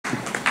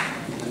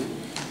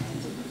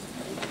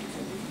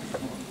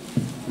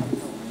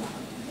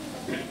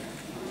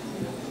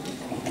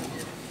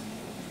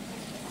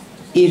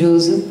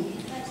ఈరోజు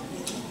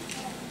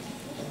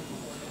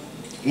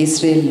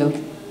ఇస్రాయేల్లో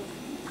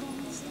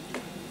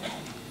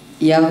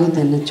యాహూద్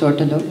అన్న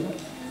చోటలో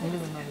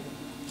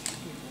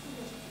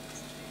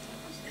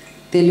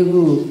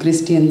Telugu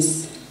Christians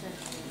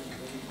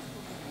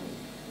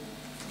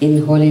in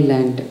Holi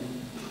land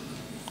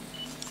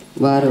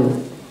వారు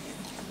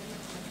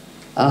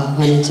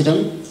ఆహ్వానించడం,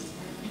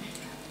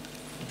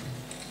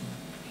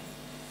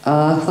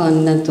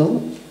 ఆహ్వానంతో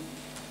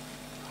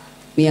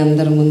మీ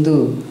అందరి ముందు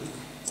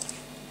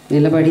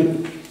నిలబడి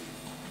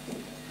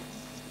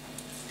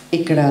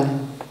ఇక్కడ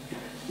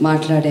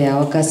మాట్లాడే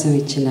అవకాశం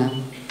ఇచ్చిన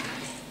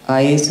ఆ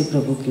యేసు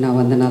ప్రభుకి నా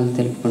వందనాలు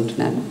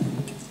తెలుపుకుంటున్నాను.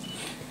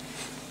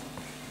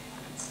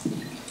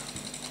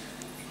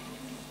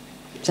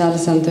 చాలా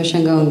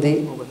సంతోషంగా ఉంది.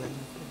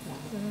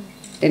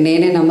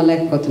 నేనే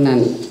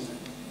నమ్మలేకపోతున్నాను.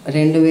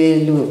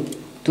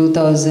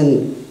 2000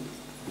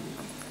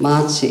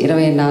 మార్చి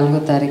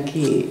 24వ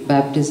తారీఖుకి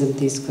బ్యాప్టిజం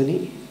తీసుకుని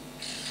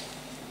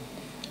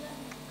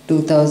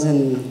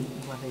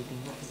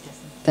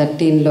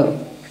 2013లో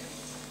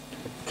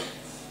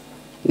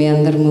మీ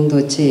అందరి ముందు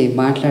వచ్చి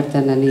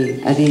మాట్లాడతానని,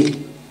 అది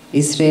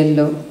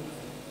ఇస్రాయేల్లో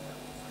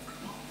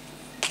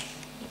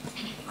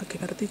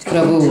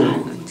ప్రభు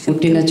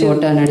పుట్టిన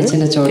చోట,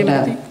 నడిచిన చోట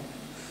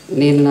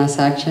నేను నా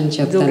సాక్ష్యాన్ని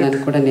చెప్తానని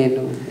కూడా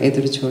నేను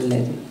ఎదురు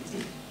చూడలేదు.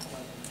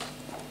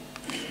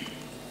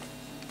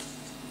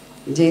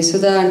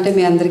 జయసుధా అంటే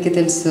మీ అందరికీ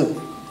తెలుసు,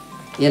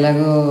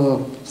 ఎలాగో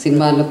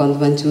సినిమాల్లో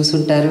కొంతమంది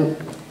చూసుంటారు,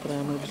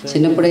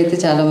 చిన్నప్పుడైతే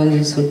చాలామంది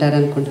చూసుంటారు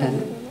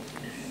అనుకుంటాను.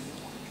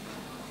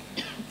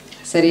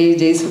 సరే,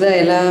 జయసుధా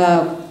ఎలా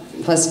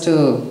ఫస్ట్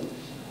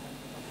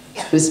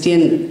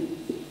క్రిస్టియన్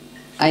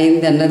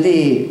అయింది అన్నది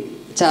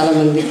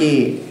చాలామందికి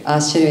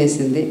ఆశ్చర్యం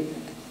వేసింది.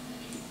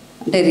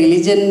 అంటే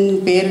రిలీజన్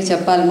పేరు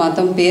చెప్పాలి,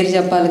 మతం పేరు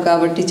చెప్పాలి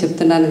కాబట్టి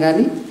చెప్తున్నాను,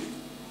 కానీ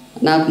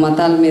నాకు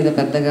మతాల మీద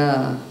పెద్దగా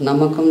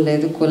నమ్మకం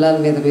లేదు, కులాల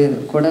మీద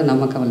కూడా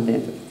నమ్మకం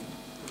లేదు.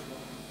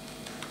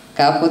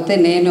 కాకపోతే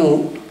నేను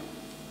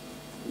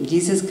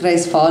జీసస్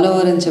క్రైస్ట్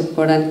ఫాలోవర్ అని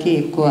చెప్పుకోవడానికి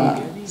ఎక్కువ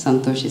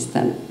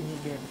సంతోషిస్తాను.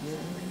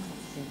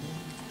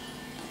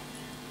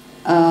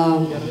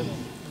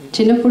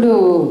 చిన్నప్పుడు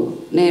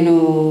నేను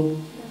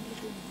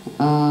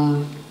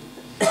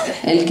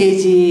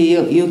ఎల్కేజీ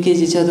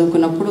యూకేజీ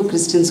చదువుకున్నప్పుడు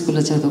క్రిస్టియన్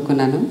స్కూల్లో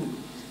చదువుకున్నాను.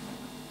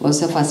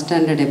 బహుశా ఫస్ట్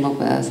స్టాండర్డ్ ఏమో,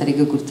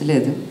 సరిగ్గా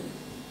గుర్తులేదు.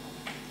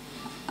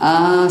 ఆ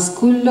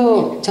స్కూల్లో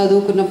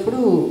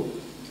చదువుకున్నప్పుడు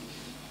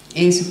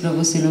యేసు ప్రభు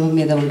శిలువ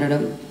మీద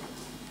ఉండడం,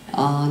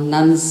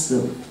 నన్స్,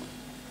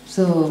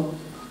 సో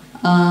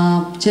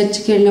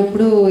చర్చ్కి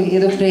వెళ్ళినప్పుడు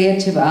ఏదో ప్రేయర్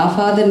ఆ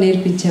ఫాదర్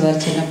నేర్పించేవారు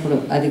చిన్నప్పుడు,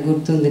 అది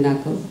గుర్తుంది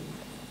నాకు.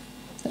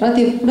 తర్వాత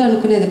ఎప్పుడు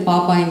అనుకునేది,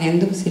 పాప ఆయన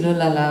ఎందుకు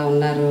శిలువలో అలా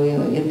ఉన్నారు,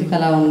 ఎందుకు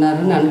అలా ఉన్నారు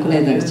అని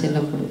అనుకునేది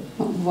చిన్నప్పుడు.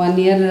 1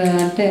 year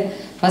అంటే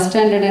ఫస్ట్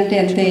స్టాండర్డ్ అంటే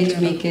ఎంత ఏజ్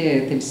మీకే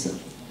తెలుసు.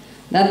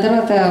 దాని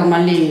తర్వాత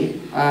మళ్ళీ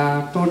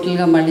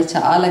టోటల్గా మళ్ళీ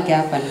చాలా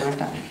గ్యాప్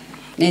అన్నమాట.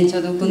 నేను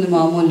చదువుకుంది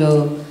మామూలు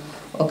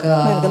ఒక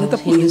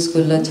హిందూ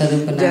స్కూల్లో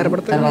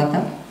చదువుకున్నాను. తర్వాత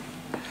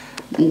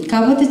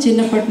కాకపోతే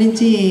చిన్నప్పటి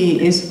నుంచి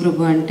యేసు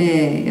ప్రభు అంటే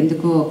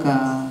ఎందుకో ఒక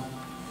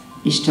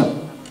ఇష్టం.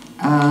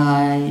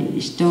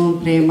 ఇష్టం,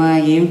 ప్రేమ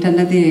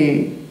ఏమిటన్నది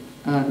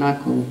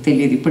నాకు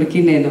తెలియదు. ఇప్పటికీ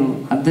నేను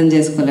అర్థం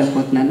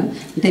చేసుకోలేకపోతున్నాను.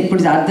 అంటే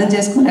ఇప్పుడు అర్థం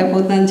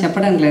చేసుకోలేకపోతున్నాను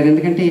చెప్పడం లేదు,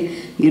 ఎందుకంటే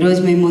ఈరోజు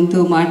మీ ముందు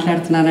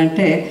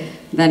మాట్లాడుతున్నానంటే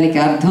దానికి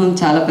అర్థం,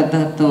 చాలా పెద్ద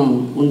అర్థం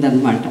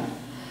ఉందన్నమాట.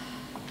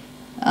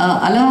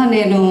 అలా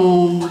నేను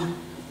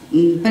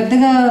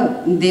పెద్దగా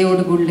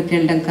దేవుడి గుళ్ళకి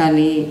వెళ్ళడం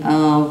కానీ,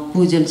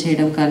 పూజలు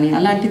చేయడం కానీ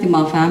అలాంటిది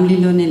మా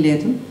ఫ్యామిలీలోనే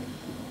లేదు.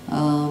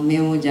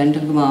 మేము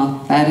జనరల్గా మా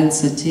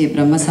పేరెంట్స్ వచ్చి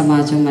బ్రహ్మ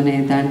సమాజం అనే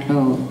దాంట్లో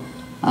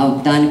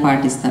దాన్ని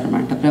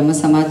పాటిస్తారన్నమాట. బ్రహ్మ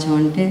సమాజం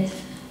అంటే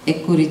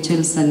ఎక్కువ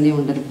రిచువల్స్ అన్నీ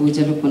ఉండదు,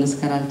 పూజలు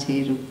పునస్కారాలు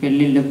చేయరు,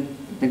 పెళ్ళిళ్ళు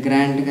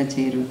గ్రాండ్గా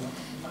చేయరు.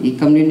 ఈ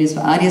కమ్యూనిస్ట్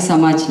ఆర్య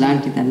సమాజ్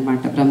లాంటిది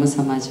అనమాట బ్రహ్మ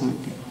సమాజం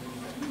అంటే.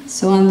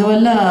 సో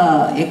అందువల్ల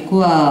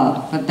ఎక్కువ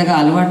పెద్దగా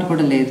అలవాటు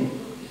కూడా లేదు.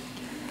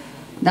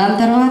 దాని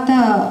తర్వాత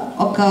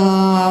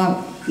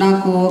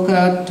నాకు ఒక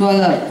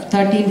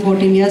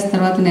 13-14 years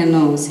తర్వాత నేను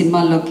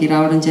సినిమాల్లోకి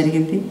రావడం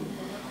జరిగింది.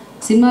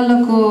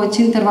 సినిమాల్లోకి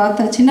వచ్చిన తర్వాత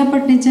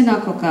చిన్నప్పటి నుంచే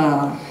నాకు ఒక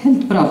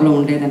హెల్త్ ప్రాబ్లం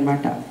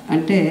ఉండేదన్నమాట.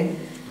 అంటే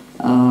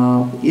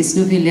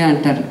ఇస్నోఫిలియా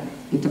అంటారు,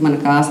 అంటే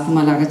మనకు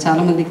ఆస్తమా లాగా,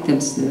 చాలామందికి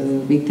తెలుసు,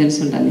 మీకు తెలిసి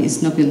ఉండాలి,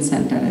 ఇస్నోఫిల్స్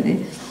అంటారు. అది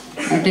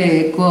అంటే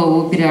ఎక్కువ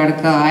ఊపిరి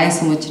ఆడక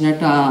ఆయాసం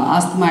వచ్చినట్టు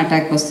ఆస్తమా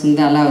అటాక్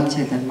వస్తుంది, అలా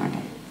వచ్చేదన్నమాట.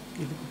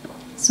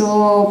 సో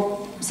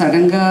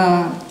సడన్గా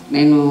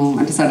నేను,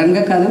 అంటే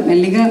సడన్గా కాదు,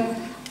 మెల్లిగా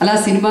అలా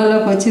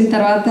సినిమాలోకి వచ్చిన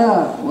తర్వాత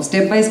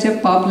స్టెప్ బై స్టెప్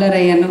పాపులర్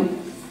అయ్యాను.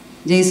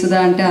 జయసుధా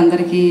అంటే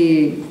అందరికీ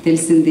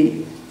తెలిసింది.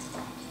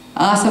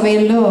 ఆ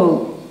సమయంలో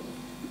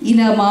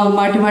ఇలా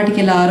మాటికి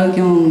ఇలా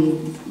ఆరోగ్యం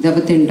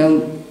దెబ్బతిండడం,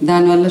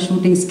 దానివల్ల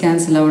షూటింగ్స్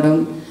క్యాన్సిల్ అవ్వడం.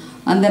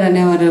 అందరు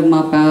అనేవారు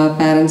మా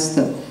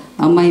పేరెంట్స్తో,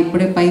 అమ్మ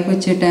ఇప్పుడే పైకి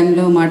వచ్చే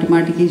టైంలో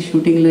మాటికి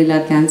షూటింగ్లో ఇలా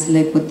క్యాన్సిల్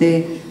అయిపోతే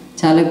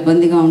చాలా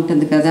ఇబ్బందిగా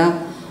ఉంటుంది కదా,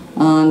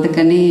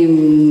 అందుకని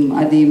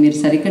అది మీరు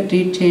సరిగ్గా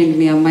ట్రీట్ చేయండి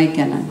మీ అమ్మాయికి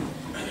అన్నాను.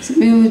 సో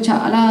మేము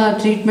చాలా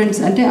ట్రీట్మెంట్స్,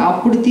 అంటే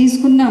అప్పుడు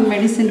తీసుకున్న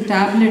మెడిసిన్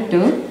ట్యాబ్లెట్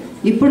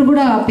ఇప్పుడు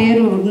కూడా ఆ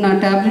పేరు నా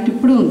ట్యాబ్లెట్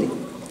ఇప్పుడు ఉంది.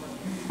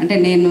 అంటే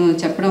నేను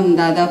చెప్పడం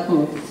దాదాపు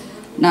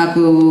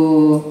నాకు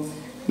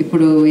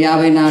ఇప్పుడు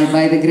 54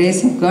 by the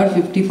grace of God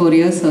 54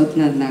 years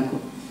అవుతున్నది నాకు.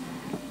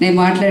 నేను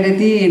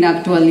మాట్లాడేది నాకు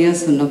 12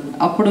 years ఉన్నప్పుడు.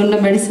 అప్పుడున్న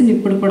మెడిసిన్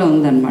ఇప్పుడు కూడా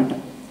ఉందన్నమాట.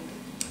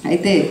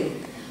 అయితే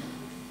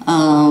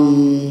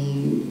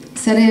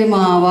సరే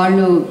మా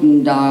వాళ్ళు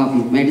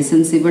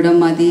మెడిసిన్స్ ఇవ్వడం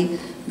అది,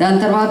 దాని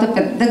తర్వాత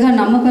పెద్దగా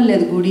నమ్మకం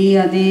లేదు గుడి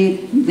అది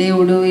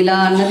దేవుడు ఇలా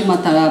అన్నది మా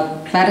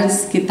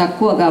పేరెంట్స్కి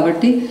తక్కువ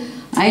కాబట్టి,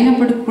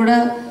 అయినప్పటికి కూడా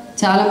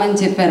చాలామంది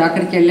చెప్పారు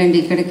అక్కడికి వెళ్ళండి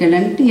ఇక్కడికి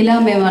వెళ్ళండి. ఇలా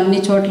మేము అన్ని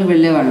చోట్ల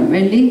వెళ్ళేవాళ్ళం,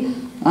 వెళ్ళి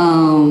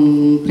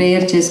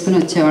ప్రేయర్ చేసుకుని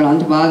వచ్చేవాళ్ళం,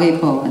 అంత బాగా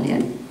అయిపోవాలి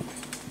అని.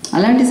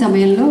 అలాంటి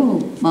సమయంలో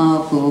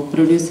మాకు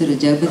ప్రొడ్యూసర్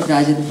జగపతి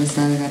రాజేంద్ర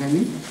ప్రసాద్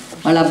గారని,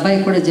 వాళ్ళ అబ్బాయి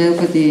కూడా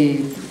జగపతి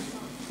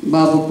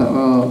బాబు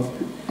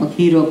ఒక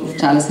హీరో,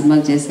 చాలా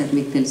సినిమాలు చేశారు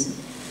మీకు తెలుసు.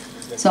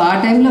 సో ఆ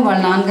టైంలో వాళ్ళ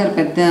నాన్నగారు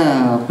పెద్ద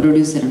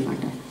ప్రొడ్యూసర్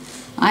అనమాట.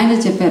 ఆయన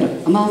చెప్పారు,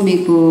 అమ్మ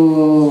మీకు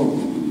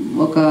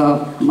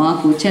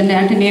మాకు చెన్నై,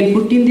 అంటే నేను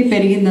పుట్టింది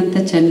పెరిగిందంతా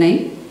చెన్నై.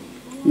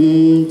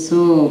 సో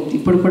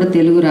ఇప్పుడు కూడా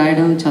తెలుగు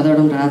రాయడం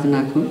చదవడం రాదు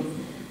నాకు,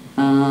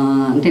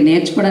 అంటే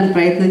నేర్చుకోవడానికి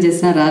ప్రయత్నం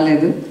చేసినా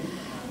రాలేదు.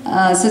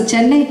 సో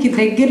చెన్నైకి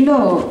దగ్గరలో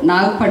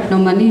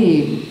నాగపట్నం అని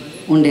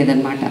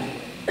ఉండేదన్నమాట.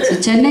 సో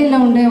చెన్నైలో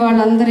ఉండే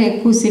వాళ్ళందరూ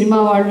ఎక్కువ సినిమా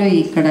వాళ్ళు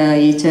ఇక్కడ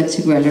ఈ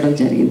చర్చికి వెళ్ళడం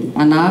జరిగింది.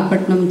 ఆ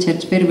నాగపట్నం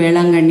చర్చ్ పేరు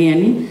వేళాంగణి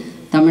అని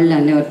తమిళ్లో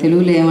అనేవారు,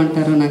 తెలుగులో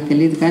ఏమంటారో నాకు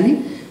తెలియదు కానీ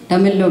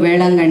తమిళ్లో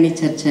వేళాంగణి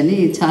చర్చ్ అని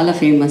చాలా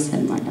ఫేమస్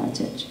అనమాట ఆ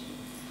చర్చ్.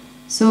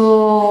 సో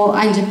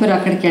ఆయన చెప్పారు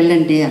అక్కడికి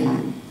వెళ్ళండి అలా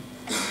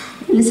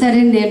అని. సరే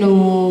నేను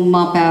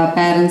మా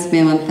పేరెంట్స్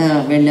మేమంతా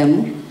వెళ్ళాము.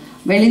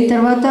 వెళ్ళిన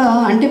తర్వాత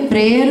అంటే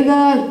ప్రేయర్గా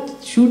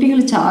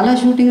షూటింగ్లు, చాలా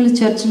షూటింగ్లు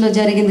చర్చ్లో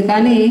జరిగింది,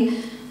 కానీ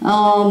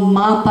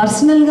మా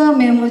పర్సనల్గా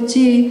మేము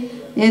వచ్చి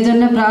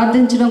ఏదన్నా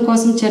ప్రార్థించడం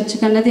కోసం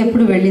చర్చ్కి అన్నది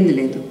ఎప్పుడు వెళ్ళింది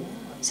లేదు.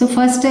 సో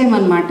ఫస్ట్ టైం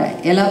అనమాట,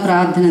 ఎలా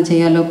ప్రార్థన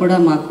చేయాలో కూడా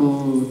మాకు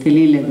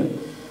తెలియలేదు.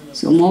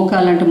 సో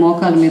మోకాలంటే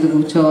మోకాల మీద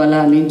కూర్చోవాలా,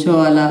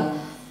 నించోవాలా,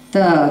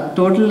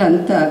 టోటల్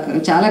అంతా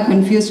చాలా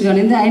కన్ఫ్యూజ్గా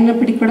ఉంది.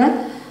 అయినప్పటికీ కూడా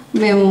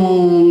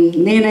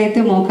నేనైతే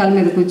మోకాల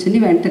మీద కూర్చుని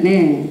వెంటనే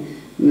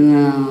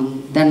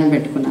దండం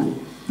పెట్టుకున్నాను.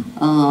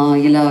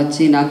 ఇలా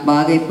వచ్చి నాకు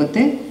బాగా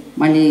అయిపోతే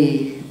మళ్ళీ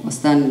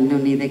వస్తాను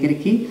నీ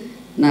దగ్గరికి,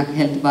 నాకు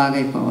హెల్త్ బాగా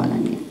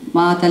అయిపోవాలని.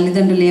 మా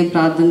తల్లిదండ్రులు ఏం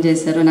ప్రార్థన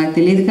చేశారో నాకు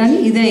తెలియదు, కానీ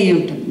ఇదే అయ్యి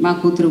ఉంటుంది, మా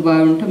కూతురు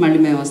బాగుంటే మళ్ళీ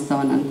మేము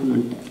వస్తామని అనుకుని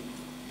ఉంటారు.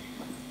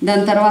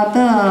 దాని తర్వాత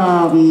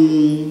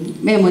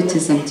మేము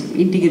వచ్చేసాం,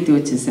 ఇంటికి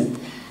వచ్చేసాం.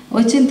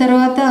 వచ్చిన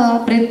తర్వాత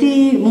ప్రతి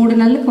 3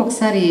 నెలలకు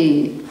ఒకసారి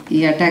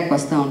ఈ అటాక్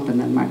వస్తూ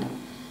ఉంటుంది అన్నమాట.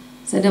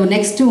 సరే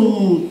నెక్స్ట్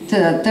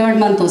 3rd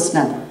month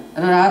వస్తున్నారు,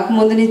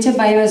 రాకముందు నుంచే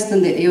భయం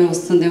వేస్తుంది, ఏం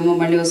వస్తుందేమో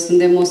మళ్ళీ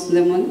వస్తుందేమో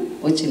అని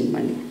వచ్చింది.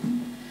 మళ్ళీ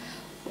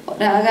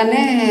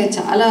రాగానే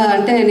చాలా,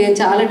 అంటే నేను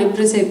చాలా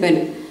డిప్రెస్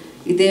అయిపోయాను.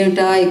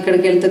 ఇదేమిటా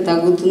ఇక్కడికి వెళ్తే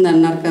తగ్గుతుంది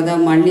అన్నారు కదా,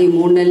 మళ్ళీ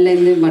 3 నెలలు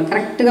అయింది,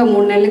 కరెక్ట్గా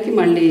 3 నెలలకి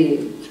మళ్ళీ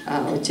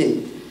వచ్చింది.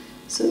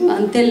 సో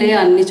అంతేలే,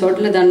 అన్ని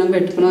చోట్ల దండం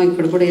పెట్టుకున్నాం,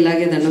 ఇక్కడ కూడా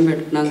ఇలాగే దండం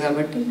పెట్టుకున్నాం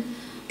కాబట్టి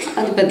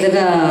అది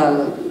పెద్దగా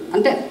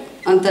అంటే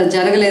అంత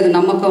జరగలేదు,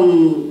 నమ్మకం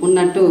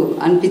ఉన్నట్టు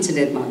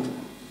అనిపించలేదు మాకు.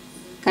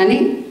 కానీ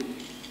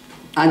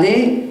అదే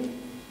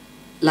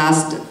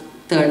లాస్ట్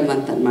 3rd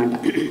month అనమాట.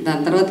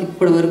 దాని తర్వాత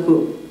ఇప్పటి వరకు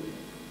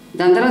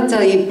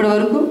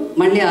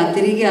మళ్ళీ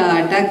తిరిగి ఆ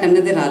అటాక్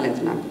అన్నది రాలేదు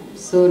నాకు.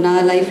 సో నా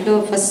లైఫ్లో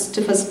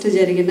ఫస్ట్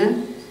జరిగిన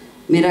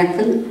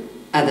మిరాకిల్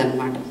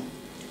అదనమాట.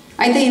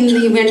 అయితే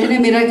వెంటనే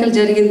మిరాకిల్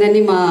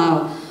జరిగిందని మా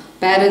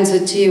పేరెంట్స్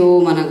వచ్చి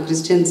మనం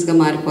క్రిస్టియన్స్గా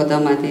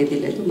మారిపోతాం అదేది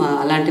లేదు,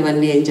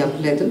 అలాంటివన్నీ ఏం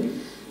చెప్పలేదు.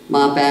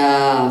 మా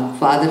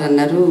ఫాదర్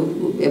అన్నారు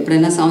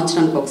ఎప్పుడైనా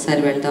సంవత్సరానికి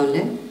ఒకసారి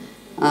వెళ్దాంలే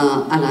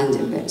అలా అని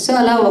చెప్పారు. సో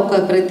అలా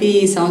ప్రతి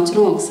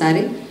సంవత్సరం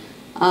ఒకసారి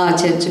ఆ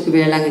చర్చికి,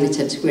 వేళాంగణి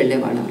చర్చికి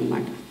వెళ్ళేవాళ్ళం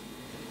అనమాట.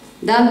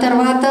 దాని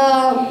తర్వాత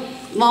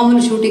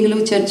మామూలు షూటింగ్లు,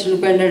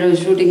 చర్చిలకు వెళ్ళడం,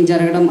 షూటింగ్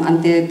జరగడం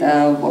అంతే.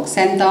 ఒక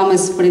సెయింట్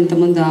థామస్, ఇప్పుడు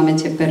ఇంతకుముందు ఆమె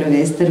చెప్పారు,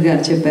 ఎస్తర్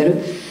గారు చెప్పారు,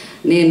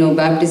 నేను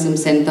బాప్టిజం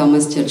సెయింట్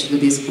థామస్ చర్చ్లో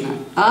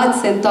తీసుకున్నాను. ఆ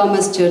సెయింట్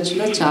థామస్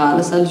చర్చ్లో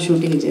చాలాసార్లు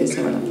షూటింగ్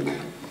చేసేవాడు అనమాట.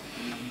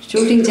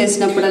 షూటింగ్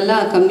చేసినప్పుడల్లా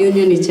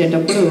కమ్యూనియన్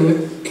ఇచ్చేటప్పుడు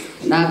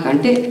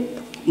నాకంటే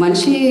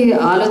మనిషి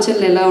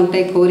ఆలోచనలు ఎలా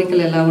ఉంటాయి,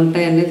 కోరికలు ఎలా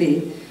ఉంటాయి అన్నది,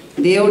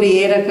 దేవుడు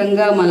ఏ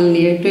రకంగా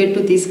మనల్ని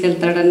ఎటు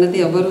తీసుకెళ్తాడన్నది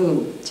ఎవరు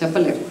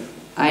చెప్పలేరు,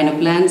 ఆయన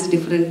ప్లాన్స్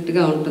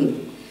డిఫరెంట్గా ఉంటుంది.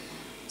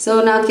 సో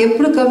నాకు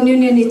ఎప్పుడు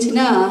కమ్యూనియన్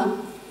ఇచ్చినా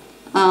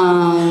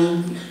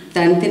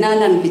దాన్ని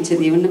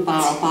తినాలనిపించేది. ఏమన్నా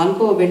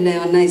పాల్కో వెళ్ళి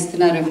ఏమన్నా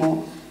ఇస్తున్నారేమో,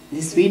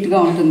 అది స్వీట్గా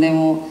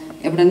ఉంటుందేమో,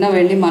 ఎప్పుడన్నా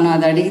వెళ్ళి మనం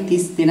అది అడిగి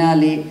తీసి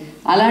తినాలి.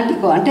 అలాంటి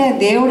అంటే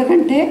దేవుడి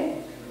కంటే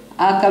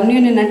ఆ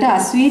కమ్యూనియన్ అంటే ఆ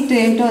స్వీట్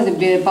ఏంటో అది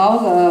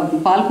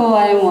పాల్కోవా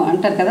ఏమో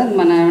అంటారు కదా,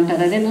 మన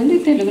ఏమంటారు అదేనండి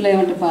తెలుగులో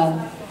ఏమంటారు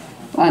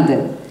అదే.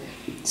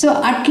 సో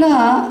అట్లా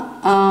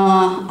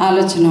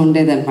ఆలోచన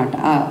ఉండేదన్నమాట.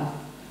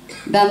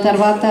 దాని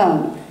తర్వాత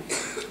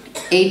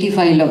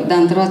 85లో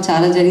దాని తర్వాత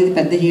చాలా జరిగింది,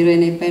 పెద్ద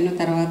హీరోయిన్ అయిపోయాను.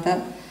 తర్వాత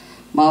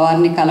మా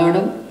వారిని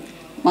కలవడం,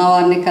 మా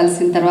వారిని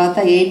కలిసిన తర్వాత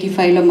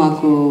 85లో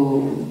మాకు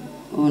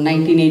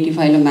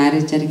 1985లో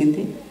మ్యారేజ్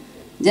జరిగింది.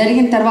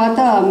 జరిగిన తర్వాత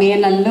మే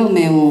నెలలో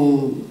మేము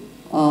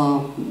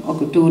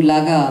ఒక టూర్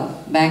లాగా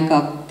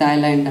బ్యాంకాక్,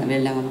 థాయిలాండ్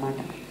వెళ్ళామన్నమాట.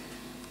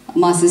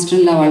 మా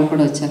సిస్టర్లా వాళ్ళు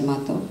కూడా వచ్చారు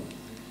మాతో.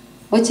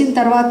 వచ్చిన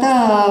తర్వాత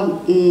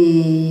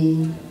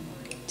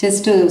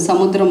జస్ట్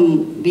సముద్రం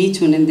బీచ్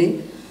ఉన్నింది.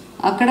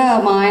 అక్కడ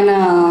మా ఆయన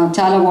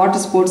చాలా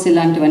వాటర్ స్పోర్ట్స్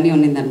ఇలాంటివన్నీ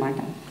ఉన్నిందనమాట.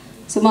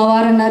 సో మా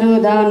వారు అన్నారు,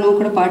 దా నువ్వు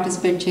కూడా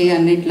పార్టిసిపేట్ చేయి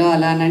అన్నిట్లో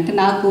అలా అని. అంటే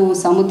నాకు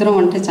సముద్రం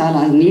అంటే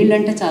చాలా,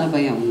 నీళ్ళంటే చాలా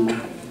భయం అన్నమాట.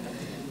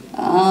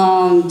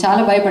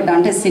 చాలా భయపడ్డా.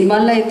 అంటే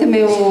సినిమాల్లో అయితే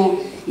మేము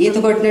ఈత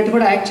కొట్టినట్టు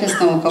కూడా యాక్ట్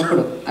చేస్తాం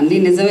ఒకప్పుడు, అన్నీ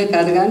నిజమే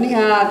కాదు కానీ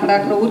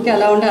అక్కడ ఊరికి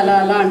అలా ఉండి అలా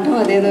అలా అంటాం,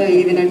 అదేదో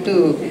ఈదినట్టు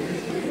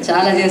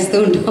చాలా చేస్తూ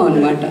ఉంటాం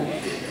అనమాట.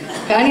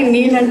 కానీ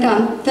నీళ్ళంటే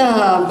అంత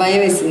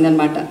భయం వేసింది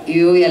అనమాట.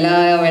 అయ్యో ఎలా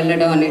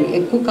వెళ్ళడం అనేది.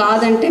 ఎక్కువ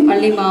కాదంటే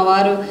మళ్ళీ మా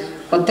వారు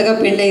కొత్తగా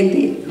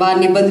పెళ్ళయింది,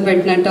 వారిని ఇబ్బంది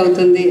పెట్టినట్టు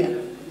అవుతుంది.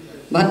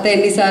 భర్త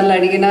ఎన్నిసార్లు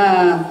అడిగినా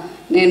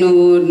నేను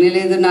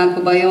లేదు నాకు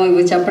భయం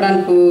ఇవి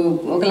చెప్పడానికి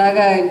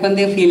ఒకలాగా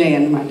ఇబ్బందిగా ఫీల్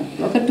అయ్యాను అనమాట.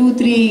 ఒక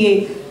 2-3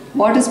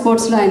 వాటర్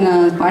స్పోర్ట్స్లో ఆయన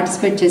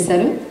పార్టిసిపేట్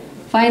చేశారు.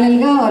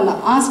 ఫైనల్గా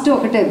లాస్ట్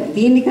ఒకటే,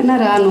 దీనికన్నా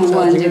రా నువ్వు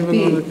అని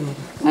చెప్పి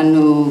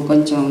నన్ను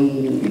కొంచెం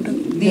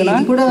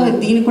దీనికి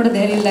కూడా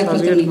ధైర్యం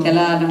లేకపోతే నీకు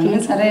ఎలా అంటే,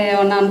 సరే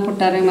ఏమన్నా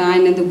అనుకుంటారేమో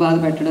ఆయన ఎందుకు బాధ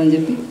పెట్టడం అని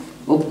చెప్పి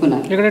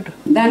ఒప్పుకున్నారు.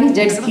 దాన్ని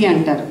జెట్ స్కీ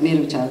అంటారు.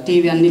 మీరు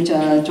టీవీ అన్ని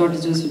చోట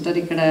చూస్తుంటారు.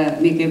 ఇక్కడ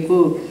మీకు ఎక్కువ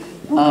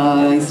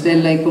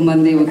ఇస్రాయల్లో ఎక్కువ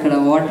మంది ఇక్కడ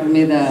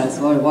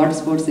వాటర్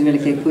స్పోర్ట్స్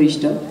వీళ్ళకి ఎక్కువ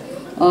ఇష్టం.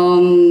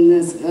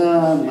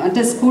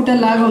 అంటే స్కూటర్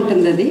లాగా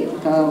ఉంటుంది, అది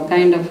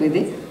కైండ్ ఆఫ్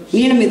ఇది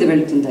నీళ్ళ మీద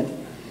వెళ్తుంది, అది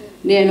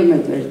నీళ్ళ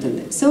మీద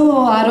వెళ్తుంది. సో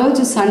ఆ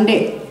రోజు సండే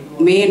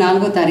మే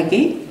 4వ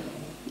తారీఖు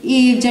ఈ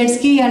జెట్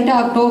స్కీ అంటే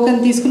ఆ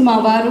టోకెన్ తీసుకుని మా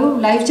వారు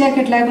లైఫ్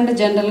జాకెట్ లేకుండా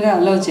జనరల్గా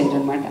అలౌ చేయరు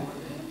అనమాట.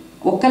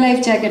 ఒక్క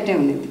లైఫ్ జాకెటే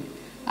ఉన్నది.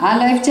 ఆ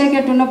లైఫ్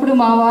జాకెట్ ఉన్నప్పుడు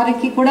మా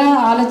వారికి కూడా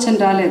ఆలోచన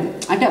రాలేదు.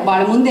 అంటే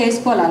వాళ్ళ ముందు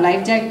వేసుకోవాలి, ఆ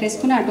లైఫ్ జాకెట్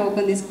వేసుకుని ఆ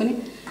టోకెన్ తీసుకుని,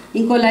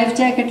 ఇంకో లైఫ్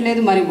జాకెట్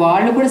లేదు. మరి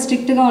వాళ్ళు కూడా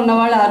స్ట్రిక్ట్గా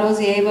ఉన్నవాళ్ళు ఆ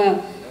రోజు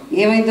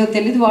ఏమైందో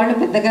తెలియదు, వాళ్ళు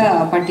పెద్దగా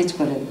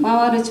పట్టించుకోలేదు. మా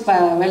వారు వచ్చి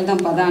వెళ్దాం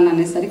పదా అని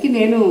అనేసరికి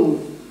నేను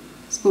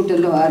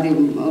స్కూటర్లో అది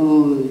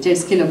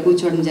జెట్ స్కీలో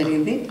కూర్చోవడం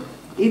జరిగింది.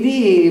 ఇది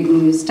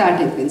స్టార్ట్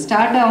అయిపోయింది.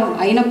 స్టార్ట్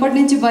అయినప్పటి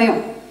నుంచి భయం,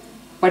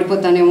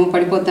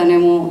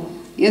 పడిపోతానేమో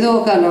ఏదో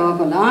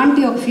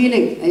ఒకలాంటి ఒక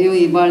ఫీలింగ్, అయ్యో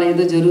ఇవాళ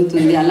ఏదో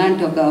జరుగుతుంది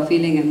అలాంటి ఒక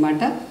ఫీలింగ్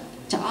అనమాట.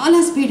 చాలా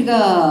స్పీడ్గా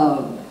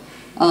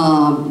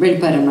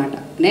వెళ్ళిపోయారనమాట.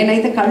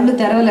 నేనైతే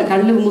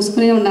కళ్ళు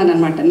మూసుకునే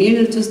ఉన్నానమాట.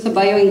 నీళ్ళు చూస్తే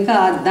భయం, ఇంకా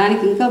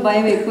దానికి ఇంకా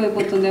భయం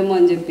ఎక్కువైపోతుందేమో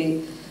అని చెప్పి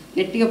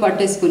గట్టిగా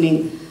పట్టేసుకుని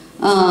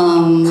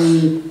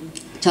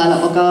చాలా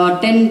ఒక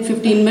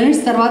 10-15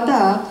 మినిట్స్ తర్వాత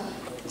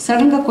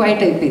సడన్గా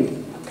క్వైట్ అయిపోయింది.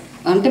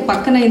 అంటే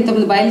పక్కన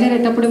ఇంతమంది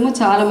బయలుదేరేటప్పుడేమో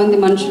చాలామంది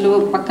మనుషులు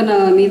పక్కన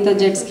మీతో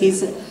జెట్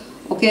స్కీస్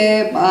ఒకే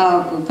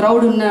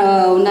క్రౌడ్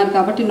ఉన్నారు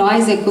కాబట్టి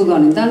నాయిస్ ఎక్కువగా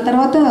ఉంది. దాని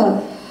తర్వాత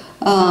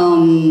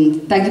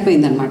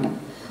తగ్గిపోయింది అనమాట.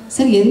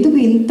 సరే ఎందుకు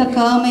ఇంత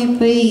కామ్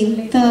అయిపోయి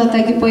ఇంత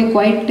తగ్గిపోయి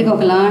క్వైట్గా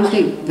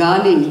ఒకలాంటి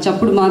గాలి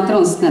చప్పుడు మాత్రం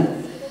వస్తున్నారు.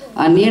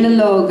 ఆ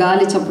నీళ్ళల్లో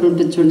గాలి చప్పుడు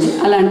ఉంటుంది చూడండి,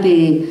 అలాంటి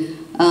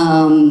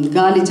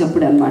గాలి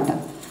చప్పుడు అనమాట.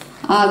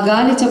 ఆ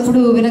గాలి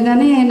చప్పుడు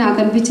వినగానే నాకు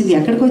అనిపించింది,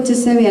 ఎక్కడికి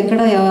వచ్చేసాము, ఎక్కడ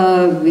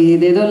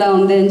ఇదేదోలా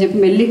ఉంది అని చెప్పి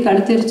మెల్లి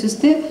కళ్ళు తెరిచి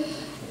చూస్తే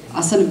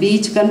అసలు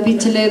బీచ్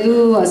కనిపించలేదు,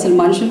 అసలు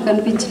మనుషులు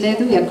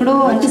కనిపించలేదు. ఎక్కడో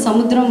అంటే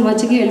సముద్రం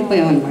మధ్యకి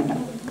వెళ్ళిపోయాం అనమాట.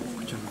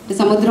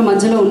 సముద్రం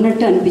మధ్యలో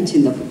ఉన్నట్టు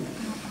అనిపించింది అప్పుడు.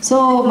 సో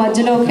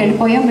మధ్యలోకి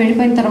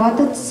వెళ్ళిపోయిన తర్వాత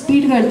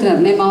స్పీడ్గా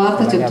వెళ్తున్నారు. నేను మా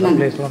వారితో చెప్తున్నాను,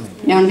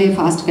 ఏమండి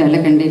ఫాస్ట్గా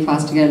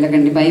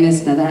వెళ్ళకండి భయం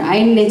వేస్తున్నారు.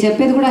 నేను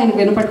చెప్పేది కూడా ఆయన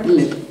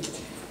వినపట్టలేదు.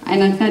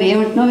 ఆయన అంటున్నారు,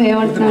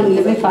 ఏమంటున్నావు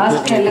నువ్వే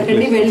ఫాస్ట్గా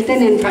వెళ్ళకండి, వెళ్తే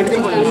నేను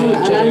పట్టుకుంటాను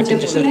అలా అని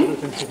చెప్తూనే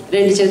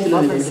 2 చేతులు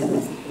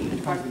వదిలేసాను.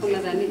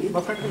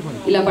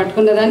 ఇలా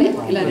పట్టుకున్నదాన్ని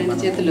ఇలా 2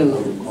 చేతులు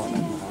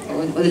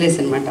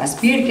వదిలేసాను అనమాట. ఆ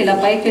స్పీడ్కి ఇలా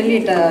పైకి వెళ్ళి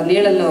ఇట్లా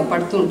నీళ్ళల్లో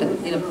పడుతూ ఉంటుంది.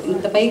 ఇలా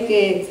ఇంత పైకి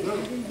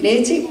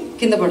లేచి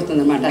కింద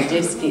పడుతుంది అనమాట ఆ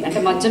జెట్స్కి. అంటే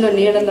మధ్యలో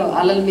నీళ్ళలో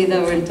అలల మీద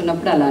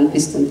వెళ్తున్నప్పుడు అలా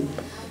అనిపిస్తుంది.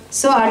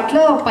 సో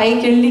అట్లా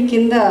పైకి వెళ్ళి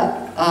కింద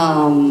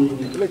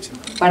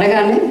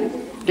పడగానే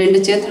 2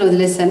 చేతులు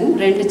వదిలేసాను.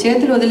 2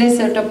 చేతులు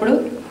వదిలేసేటప్పుడు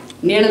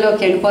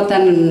నీళ్ళలోకి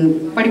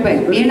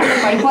పడిపోయాను. నీళ్ళలో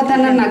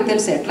పడిపోతానని నాకు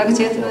తెలుసు, ఎట్లాగ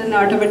చేతులు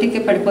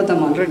ఆటోమేటిక్గా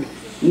పడిపోతాము.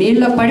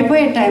 నీళ్ళలో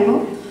పడిపోయే టైము,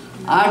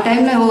 ఆ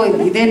టైంలో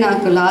ఇదే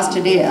నాకు లాస్ట్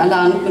డే అలా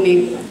అనుకుని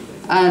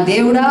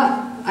దేవుడా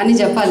అని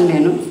చెప్పాలి.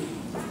 నేను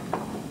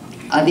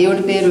ఆ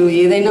దేవుడి పేరు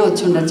ఏదైనా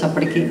వచ్చి ఉండొచ్చు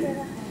అప్పటికి.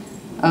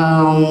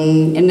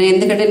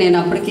 ఎందుకంటే నేను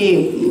అప్పటికి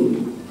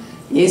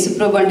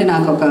యేసుప్రభు అంటే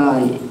నాకు ఒక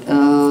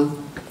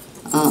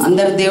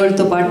అందరు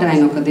దేవుడితో పాటు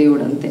ఆయన ఒక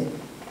దేవుడు అంతే,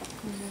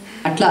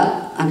 అట్లా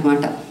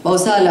అనమాట.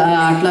 బహుశా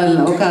అట్లా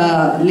ఒక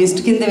లిస్ట్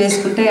కింద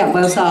వేసుకుంటే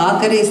బహుశా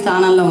ఆఖరి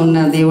స్థానంలో ఉన్న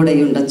దేవుడు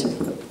అయి ఉండొచ్చు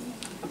అప్పుడు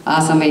ఆ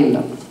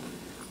సమయంలో.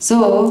 సో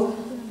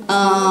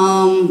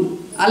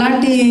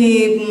అలాంటి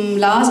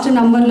లాస్ట్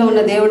నంబర్లో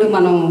ఉన్న దేవుడు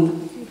మనం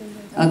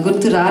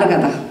గుర్తు రారు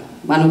కదా.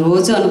 మనం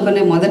రోజు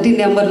అనుకునే మొదటి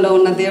నెంబర్లో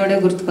ఉన్న దేవుడే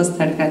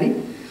గుర్తుకొస్తాడు. కానీ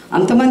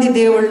అంతమంది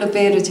దేవుళ్ళ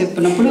పేరు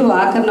చెప్పినప్పుడు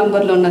ఆఖరి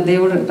నంబర్లో ఉన్న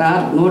దేవుడు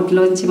రారు,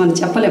 నోట్లోంచి మనం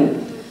చెప్పలేము.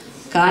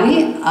 కానీ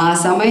ఆ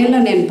సమయంలో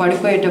నేను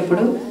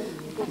పడిపోయేటప్పుడు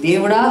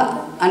దేవుడా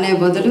అనే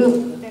బదులు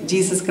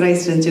జీసస్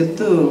క్రైస్ట్ అని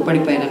చెప్తూ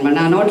పడిపోయాను అనమాట.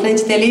 నా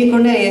నోట్లోంచి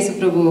తెలియకుండా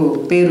యేసుప్రభు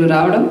పేరు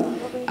రావడం,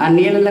 ఆ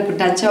నీళ్ళకు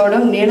టచ్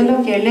అవ్వడం,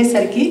 నీళ్ళలోకి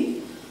వెళ్ళేసరికి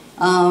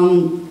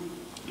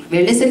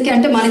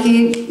అంటే మనకి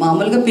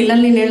మామూలుగా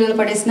పిల్లల్ని నీళ్ళలో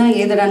పడేసినా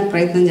ఈదడానికి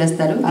ప్రయత్నం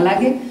చేస్తారు.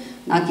 అలాగే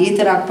నాకు ఈత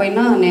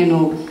రాకపోయినా నేను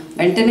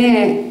వెంటనే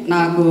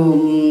నాకు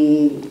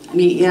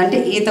అంటే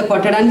ఈత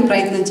కొట్టడానికి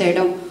ప్రయత్నం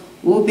చేయడం,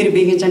 ఊపిరి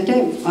బిగించంటే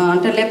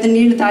అంటే లేకపోతే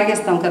నీళ్లు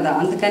తాగేస్తాం కదా,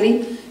 అందుకని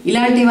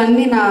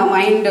ఇలాంటివన్నీ నా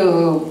మైండ్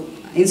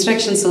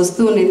ఇన్స్ట్రక్షన్స్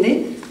వస్తూ ఉండింది.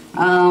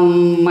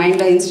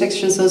 మైండ్లో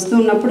ఇన్స్ట్రక్షన్స్ వస్తూ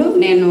ఉన్నప్పుడు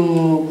నేను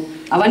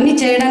అవన్నీ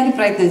చేయడానికి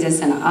ప్రయత్నం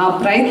చేశాను. ఆ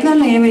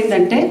ప్రయత్నంలో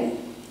ఏమైందంటే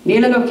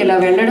నీళ్ళలోకి ఇలా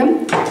వెళ్ళడం,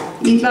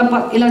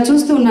 ఇలా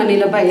చూస్తూ ఉన్నాను,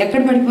 నీళ్ళపై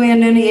ఎక్కడ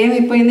పడిపోయాను నేను,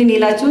 ఏమైపోయింది,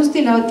 ఇలా చూస్తూ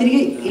ఇలా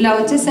తిరిగి ఇలా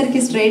వచ్చేసరికి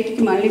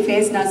స్ట్రైట్కి మళ్ళీ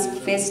నా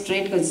ఫేస్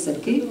స్ట్రైట్కి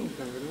వచ్చేసరికి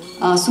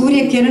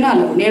సూర్య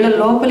కిరణాలు నీళ్ళ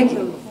లోపలికి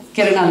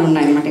కిరణాలు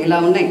ఉన్నాయన్నమాట. ఇలా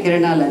ఉన్నాయి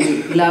కిరణాలు అని,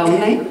 ఇలా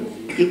ఉన్నాయి.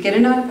 ఈ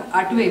కిరణాలు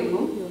అటువైపు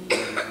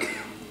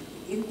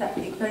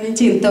ఇక్కడి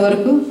నుంచి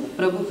ఇంతవరకు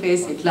ప్రభు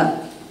ఫేస్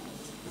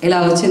ఇలా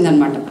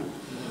వచ్చిందనమాట.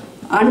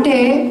 అంటే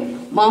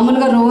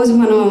మామూలుగా రోజు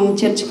మనం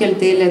చర్చికి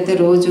వెళ్తే లేకపోతే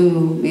రోజు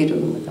మీరు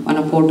మన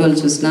ఫోటోలు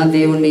చూసినా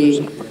దేవుణ్ణి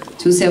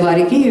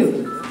చూసేవారికి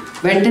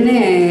వెంటనే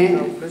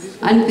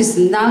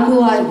అనిపిస్తుంది. నాకు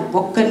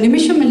ఒక్క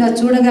నిమిషం ఇలా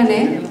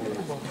చూడగానే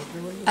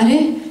అరే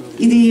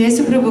ఇది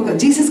యేసు ప్రభు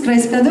జీసస్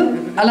క్రైస్ట్ కాదు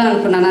అలా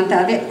అనుకున్నాను అంతే.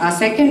 అదే ఆ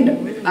సెకండ్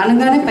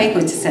అనగానే పైకి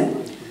వచ్చేసాను.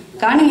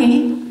 కానీ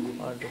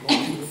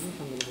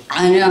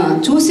ఆయన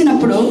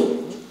చూసినప్పుడు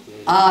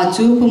ఆ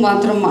చూపు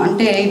మాత్రం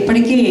అంటే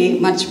ఇప్పటికీ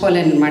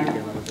మర్చిపోలేను అనమాట.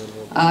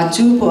 ఆ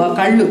చూపు, ఆ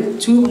కళ్ళు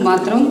చూపు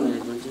మాత్రం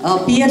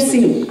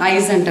పియర్సింగ్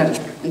ఐస్ అంటారు,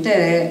 అంటే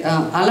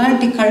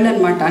అలాంటి కళ్ళు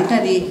అనమాట. అంటే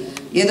అది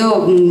ఏదో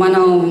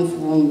మనం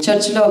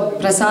చర్చ్లో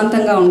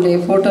ప్రశాంతంగా ఉండే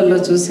ఫోటోల్లో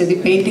చూసేది,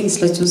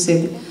 పెయింటింగ్స్లో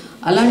చూసేది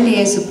అలాంటి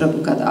యేసు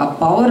ప్రభు కదా. ఆ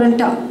పవర్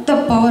అంటే అంత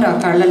పవర్ ఆ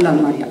కళ్ళల్లో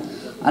అనమాట.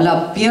 అలా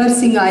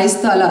పియర్సింగ్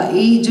ఐస్తో అలా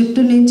ఈ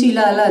జుట్టు నుంచి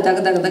ఇలా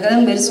దగ్గర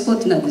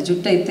మెరిసిపోతున్నది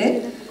జుట్టు. అయితే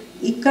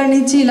ఇక్కడి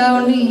నుంచి ఇలా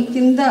ఉండి ఈ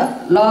కింద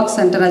లాక్స్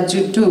అంటారు, ఆ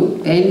జుట్టు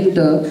ఎండ్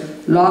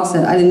లాక్స్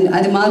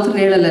అది మాత్రం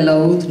నీళ్ళలో ఇలా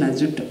ఊగుతున్నది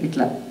జుట్టు,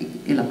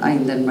 ఇలా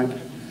అయిందనమాట.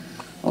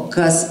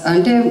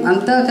 అంటే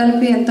అంతా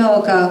కలిపి ఎంత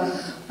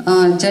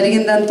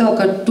జరిగిందంతా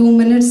ఒక 2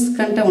 minutes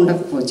కంటే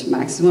ఉండకపోవచ్చు,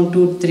 మ్యాక్సిమం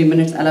 2-3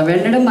 minutes. అలా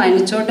వెళ్ళడం, ఆయన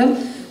చూడడం,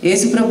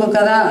 యేసుప్రభు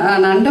కదా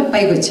అని అంటే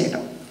పైకి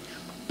వచ్చేయడం.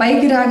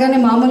 పైకి రాగానే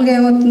మామూలుగా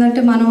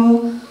ఏమవుతుందంటే మనం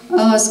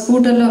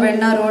స్కూటర్లో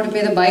వెళ్ళినా, రోడ్డు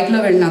మీద బైక్లో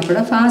వెళ్ళినా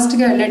కూడా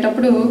ఫాస్ట్గా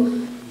వెళ్ళేటప్పుడు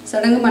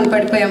సడన్గా మనం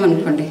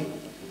పడిపోయామనుకోండి,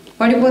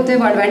 పడిపోతే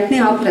వాళ్ళు వెంటనే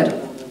ఆపలేరు,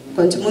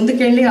 కొంచెం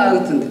ముందుకెళ్ళి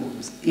ఆగుతుంది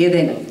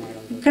ఏదైనా.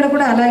 ఇక్కడ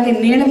కూడా అలాగే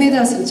నీళ్ళ మీద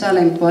అసలు చాలా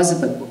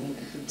ఇంపాసిబుల్.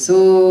 సో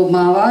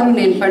మా వారు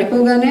నేను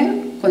పడిపోగానే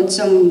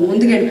కొంచెం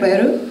ముందుకు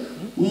వెళ్ళిపోయారు.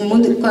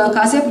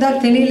 కాసేపు దాకా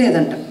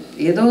తెలియలేదంట,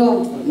 ఏదో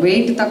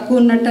వెయిట్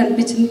తక్కువ ఉన్నట్టు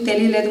అనిపించింది,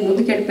 తెలియలేదు,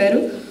 ముందుకు వెళ్ళిపోయారు.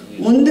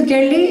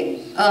 ముందుకెళ్ళి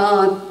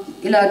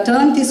ఇలా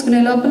టర్న్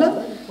తీసుకునే లోపల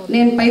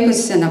నేను పైకి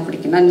వచ్చేసాను.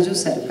 అప్పటికి నన్ను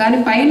చూశారు. కానీ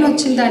పైన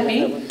వచ్చిన దాన్ని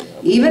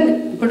ఈవెన్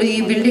ఇప్పుడు ఈ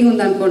బిల్డింగ్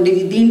ఉందనుకోండి,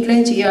 దీంట్లో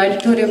నుంచి ఈ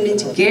ఆడిటోరియం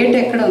నుంచి గేట్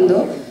ఎక్కడ ఉందో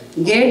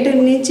గేట్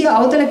నుంచి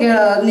అవతల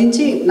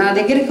నుంచి నా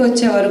దగ్గరికి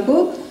వచ్చే వరకు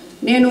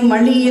నేను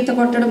మళ్ళీ ఈత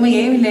కొట్టడం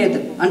ఏమీ లేదు.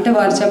 అంటే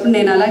వారు చెప్పండి,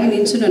 నేను అలాగే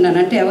నిల్చున్నాను,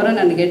 అంటే ఎవరో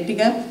నన్ను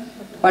గట్టిగా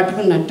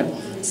పట్టుకున్నట్టు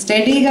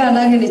స్టడీగా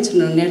అలాగే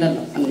నిల్చున్నాను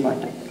నీళ్ళలో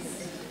అనమాట.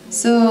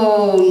 సో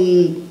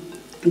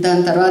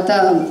దాని తర్వాత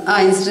ఆ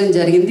ఇన్సిడెంట్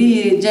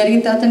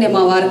జరిగిన తర్వాత నేను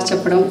మా వారికి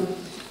చెప్పడం,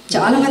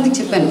 చాలామందికి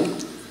చెప్పాను.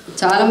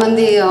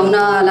 చాలామంది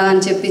అవునా అలా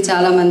అని చెప్పి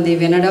చాలామంది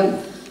వినడం.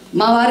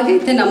 మా వారికి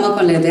అయితే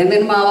నమ్మకం లేదు,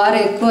 ఎందుకంటే మా వారు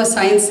ఎక్కువ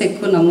సైన్స్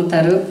ఎక్కువ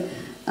నమ్ముతారు.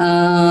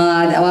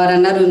 వారు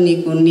అన్నారు,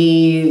 నీ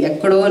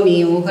ఎక్కడో నీ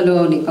ఊహలో,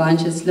 నీ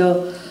కాన్షియస్లో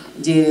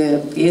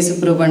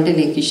యేసుప్రభు అంటే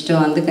నీకు ఇష్టం,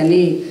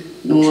 అందుకని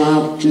నువ్వు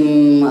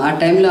ఆ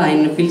టైంలో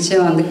ఆయన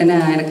పిలిచావు, అందుకని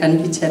ఆయన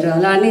కనిపించారు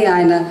అలా అని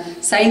ఆయన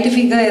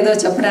సైంటిఫిక్గా ఏదో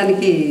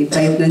చెప్పడానికి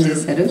ప్రయత్నం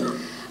చేశారు.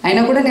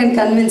 అయినా కూడా నేను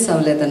కన్విన్స్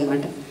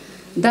అవ్వలేదన్నమాట.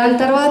 దాని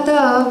తర్వాత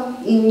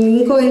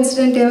ఇంకో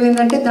ఇన్సిడెంట్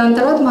ఏమైందంటే, దాని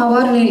తర్వాత మా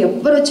వారు నేను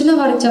ఎవ్వరు వచ్చినా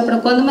వారికి చెప్పడం.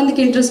 కొంతమందికి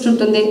ఇంట్రెస్ట్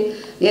ఉంటుంది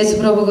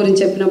యేసుప్రభు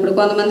గురించి చెప్పినప్పుడు,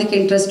 కొంతమందికి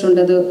ఇంట్రెస్ట్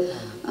ఉండదు.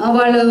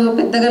 వాళ్ళు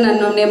పెద్దగా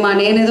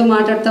నేనేదో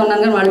మాట్లాడుతూ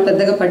ఉన్నాను కానీ వాళ్ళు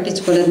పెద్దగా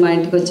పట్టించుకోలేదు. మా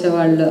ఇంటికి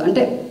వచ్చేవాళ్ళు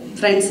అంటే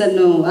ఫ్రెండ్స్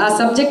ఆ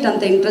సబ్జెక్ట్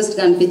అంత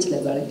ఇంట్రెస్ట్గా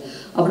అనిపించలేదు వాళ్ళకి.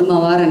 అప్పుడు మా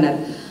వారు అన్నారు,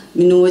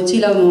 నువ్వు వచ్చి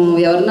ఇలా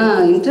ఎవరన్నా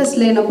ఇంట్రెస్ట్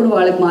లేనప్పుడు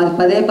వాళ్ళకి మాది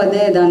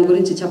పదే దాని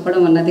గురించి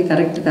చెప్పడం అన్నది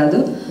కరెక్ట్ కాదు.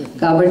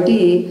 కాబట్టి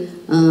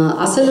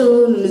అసలు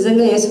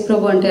నిజంగా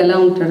యేసుప్రభు అంటే ఎలా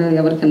ఉంటాడో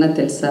ఎవరికైనా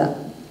తెలుసా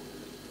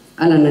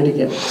అని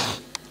అడిగారు.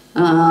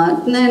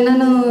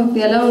 నన్ను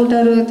ఎలా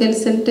ఉంటారు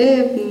తెలుసంటే,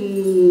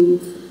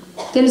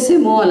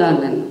 తెలిసేమో అలా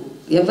అన్నాను.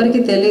 ఎవరికి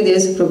తెలియదు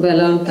యేసుప్రభు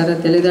ఎలా ఉంటారో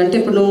తెలియదు. అంటే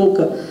ఇప్పుడు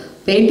నువ్వు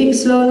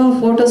పెయింటింగ్స్లోనూ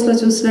ఫొటోస్లో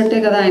చూసినట్టే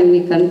కదా ఆయన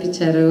నీకు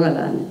కనిపించారు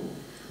అలా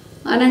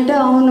అని అంటే,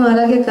 అవును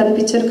అలాగే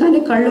కనిపించారు, కానీ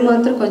కళ్ళు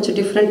మాత్రం కొంచెం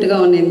డిఫరెంట్గా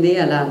ఉండింది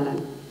అలా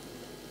అన్నాను.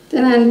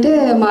 అంటే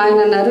మా ఆయన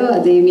అన్నారు,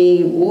 అది మీ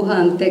ఊహ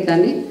అంతే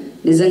కానీ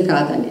నిజం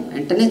కాదని.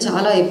 వెంటనే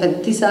చాలా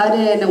ప్రతిసారి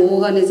ఆయన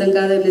ఊహ నిజం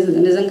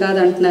కాదు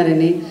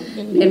అంటున్నారని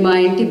నేను మా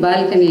ఇంటి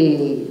బాల్కనీ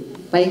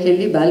పైకి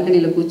వెళ్ళి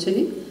బాల్కనీలో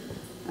కూర్చొని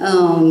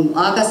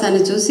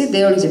ఆకాశాన్ని చూసి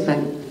దేవుడికి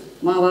చెప్పాను.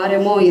 మా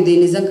వారేమో ఇది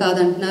నిజం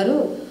కాదంటున్నారు,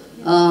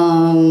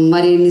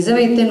 మరి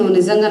నిజమైతే నువ్వు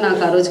నిజంగా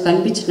నాకు ఆ రోజు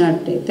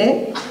కనిపించినట్టయితే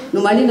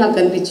నువ్వు మళ్ళీ నాకు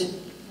కనిపించు,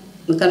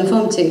 నువ్వు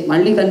కన్ఫర్మ్ చేయి,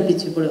 మళ్ళీ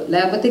కనిపించు ఇప్పుడు,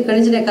 లేకపోతే ఇక్కడి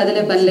నుంచి నేను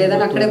కదిలే పని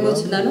లేదని అక్కడే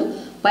కూర్చున్నాను.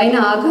 పైన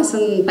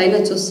ఆకాశం పైన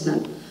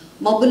చూస్తున్నాను.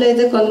 మబ్బులు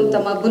అయితే కొంత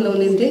మబ్బులు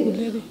ఉన్నింది,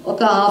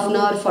 ఒక హాఫ్ అన్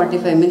అవర్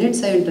 45 minutes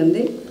అయి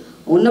ఉంటుంది.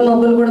 ఉన్న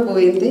మబ్బులు కూడా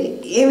పోయింది,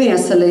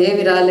 అసలు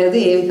ఏమి రాలేదు,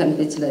 ఏమి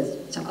కనిపించలేదు.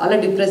 చాలా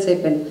డిప్రెస్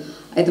అయిపోయాను.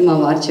 అయితే మా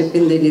వారు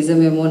చెప్పింది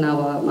నిజమేమో,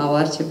 మా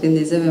వారు చెప్పింది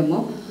నిజమేమో,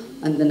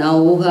 నా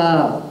ఊహ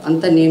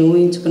అంతా నేను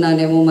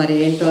ఊహించుకున్నానేమో మరి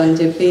ఏంటో అని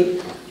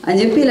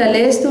చెప్పి ఇలా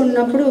లేస్తూ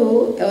ఉన్నప్పుడు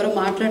ఎవరో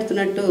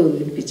మాట్లాడుతున్నట్టు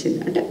వినిపించింది.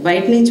 అంటే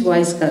బయట నుంచి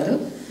వాయిస్ కాదు,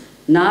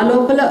 నా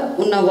లోపల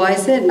ఉన్న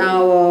వాయిసే,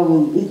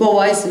 ఇంకో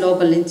వాయిస్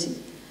లోపల నుంచి,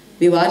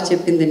 మీ వారు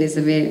చెప్పింది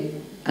నిజమే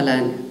అలా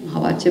అని. మా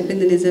వారు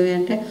చెప్పింది నిజమే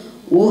అంటే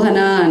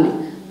ఊహనా అని.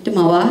 అంటే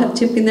మా వారు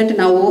చెప్పిందంటే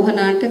నా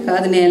ఊహనా అంటే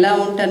కాదు, నేను ఎలా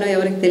ఉంటానో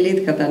ఎవరికి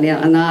తెలియదు కదా,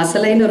 నా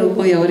అసలైన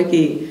రూపం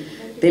ఎవరికి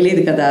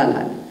తెలియదు కదా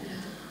అలా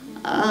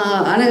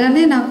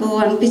అనగానే నాకు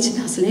అనిపించింది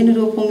అసలైన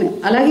రూపం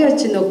అలాగే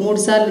వచ్చింది. ఒక 3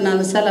 సార్లు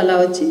 4 సార్లు అలా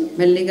వచ్చి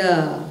మెల్లిగా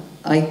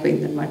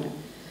ఆగిపోయింది అనమాట.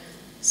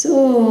 సో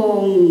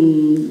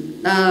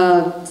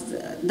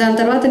దాని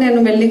తర్వాత నేను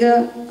మెల్లిగా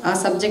ఆ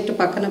సబ్జెక్టు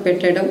పక్కన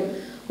పెట్టడం,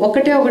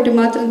 ఒకటి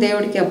మాత్రం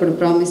దేవుడికి అప్పుడు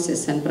ప్రామిస్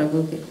చేశాను,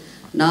 ప్రభుకి,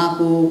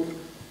 నాకు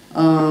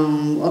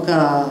ఒక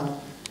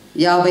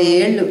 50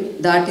 ఏళ్ళు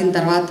దాటిన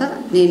తర్వాత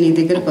నేను నీ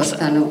దగ్గరకు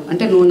వస్తాను,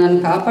 అంటే నువ్వు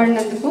నన్ను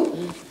కాపాడినందుకు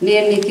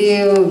నేను నీకు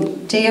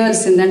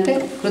చేయవలసిందంటే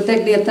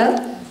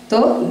కృతజ్ఞతతో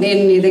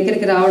నేను నీ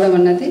దగ్గరికి రావడం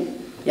అన్నది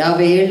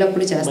 50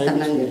 ఏళ్ళప్పుడు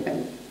చేస్తానని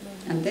చెప్పాను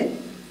అంతే.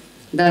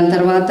 దాని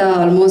తర్వాత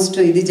ఆల్మోస్ట్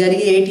ఇది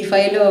జరిగి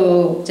 85లో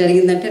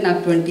జరిగిందంటే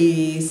నాకు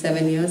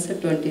 27 years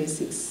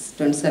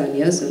 27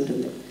 years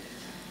ఉంటుంది.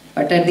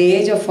 But at the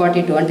age of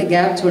 42 అంటే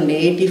గ్యాప్ చూడండి,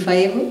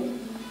 85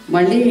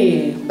 మళ్ళీ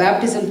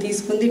బ్యాప్టిజం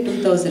తీసుకుంది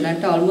 2000,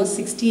 అంటే ఆల్మోస్ట్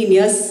 16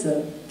 years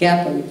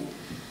గ్యాప్ ఉంది.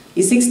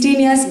 ఈ 16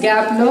 years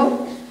గ్యాప్లో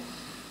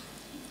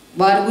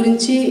వారి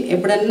గురించి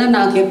ఎప్పుడన్నా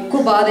నాకు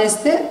ఎక్కువ బాధ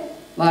వేస్తే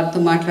వారితో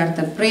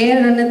మాట్లాడతాను.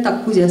 ప్రేయర్ అనేది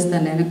తక్కువ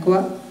చేస్తాను నేను,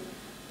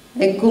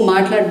 ఎక్కువ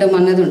మాట్లాడడం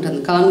అన్నది ఉంటుంది,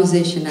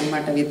 కాన్వర్సేషన్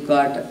అనమాట విత్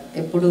గాడ్.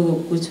 ఎప్పుడు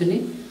కూర్చుని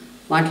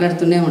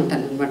మాట్లాడుతూనే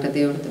ఉంటాను అనమాట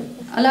దేవుడితో.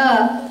 అలా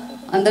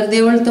అందరు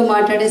దేవుళ్ళతో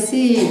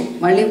మాట్లాడేసి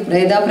మళ్ళీ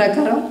యథా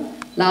ప్రకారం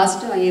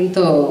లాస్ట్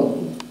ఆయనతో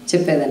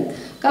చెప్పేదాన్ని.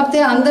 కాకపోతే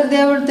అందరు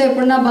దేవుడితో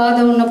ఎప్పుడన్నా బాధ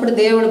ఉన్నప్పుడు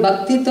దేవుడు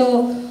భక్తితో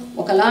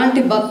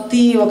ఒకలాంటి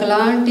భక్తి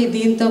ఒకలాంటి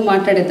దీంతో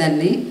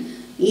మాట్లాడేదాన్ని.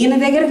 ఈయన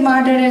దగ్గరికి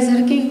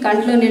మాట్లాడేసరికి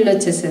కంట్లో నీళ్ళు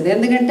వచ్చేసేది,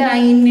 ఎందుకంటే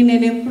ఆయన్ని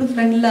నేను ఎప్పుడు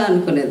ఫ్రెండ్లా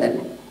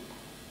అనుకునేదాన్ని.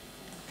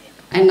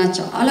 ఆయన నా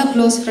చాలా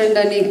క్లోజ్ ఫ్రెండ్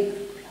అని,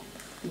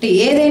 అంటే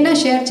ఏదైనా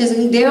షేర్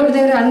చేసుకుని, దేవుడి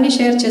దగ్గర అన్నీ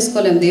షేర్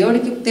చేసుకోలేము,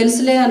 దేవుడికి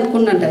తెలుసులే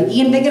అనుకున్నట్ట,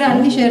 ఈయన దగ్గర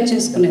అన్నీ షేర్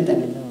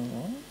చేసుకునేదాన్ని.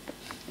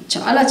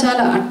 చాలా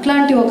చాలా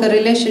అట్లాంటి ఒక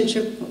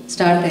రిలేషన్షిప్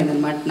స్టార్ట్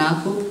అయిందనమాట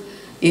నాకు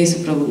యేసు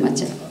ప్రభు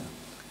మధ్య.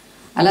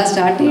 అలా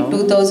స్టార్ట్ అయ్యి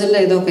 2000లో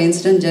ఏదో ఒక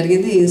ఇన్సిడెంట్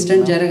జరిగింది.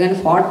 ఇన్సిడెంట్ జరగానే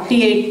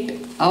 48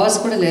 hours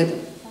కూడా లేదు,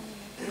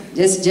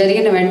 జస్ట్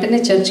జరిగిన వెంటనే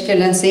చర్చ్కి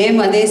వెళ్ళాను. సేమ్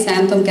అదే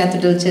శాంతం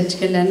క్యాథడ్రల్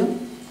చర్చ్కి వెళ్ళాను.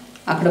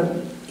 అక్కడ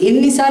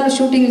ఎన్నిసార్లు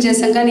షూటింగ్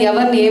చేశాం కానీ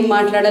ఎవరిని ఏం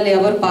మాట్లాడాలి,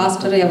 ఎవరు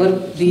పాస్టర్, ఎవరు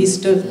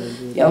ప్రీస్ట్,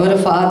 ఎవరు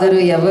ఫాదరు,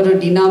 ఎవరు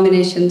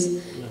డినామినేషన్స్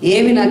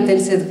ఏమి నాకు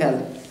తెలిసేది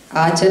కాదు.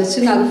 ఆ చర్చ్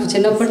నాకు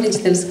చిన్నప్పటి నుంచి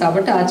తెలుసు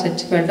కాబట్టి ఆ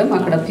చర్చ్కి వెళ్ళడం,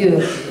 అక్కడ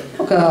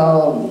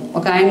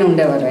ఒక ఆయన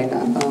ఉండేవారు, ఆయన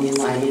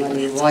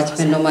మరి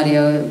వాచ్మెన్ మరి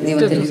ఏమో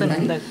తెలియదు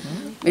కానీ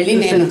వెళ్ళి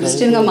నేను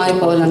క్రిస్టియన్గా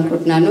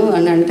మారిపోవాలనుకుంటున్నాను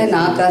అని అంటే,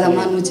 నాకు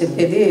కాదమ్మా నువ్వు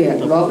చెప్పేది,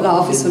 లోపల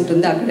ఆఫీస్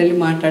ఉంటుంది అక్కడ వెళ్ళి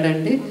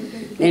మాట్లాడండి,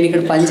 నేను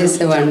ఇక్కడ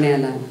పనిచేసేవాడిని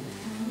అలా.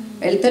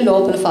 వెళ్తే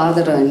లోపల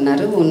ఫాదర్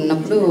అన్నారు,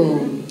 ఉన్నప్పుడు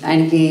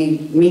ఆయనకి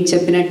మీకు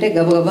చెప్పినట్టే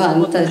గబగబా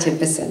అంతా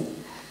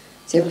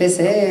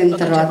చెప్పేసే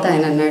తర్వాత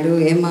ఆయన అన్నాడు,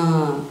 ఏమా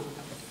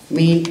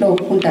మీ ఇంట్లో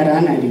ఒప్పుకుంటారా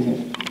అని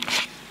అడిగాడు.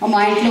 మా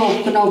ఇంట్లో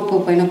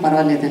ఒప్పుకోకపోయినా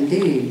పర్వాలేదండి,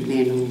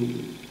 నేను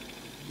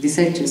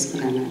డిసైడ్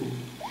చేసుకున్నాను.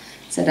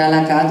 సరే అలా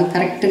కాదు,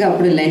 కరెక్ట్గా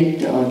అప్పుడు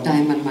లెంట్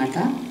టైం అనమాట.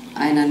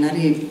 ఆయన అన్నారు,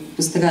 ఈ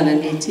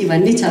పుస్తకాలన్నీ ఇచ్చి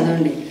ఇవన్నీ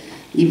చదవండి,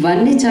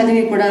 ఇవన్నీ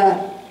చదివి కూడా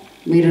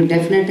మీరు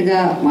డెఫినెట్గా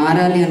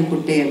మారాలి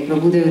అనుకుంటే,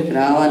 ప్రభుదేవుడికి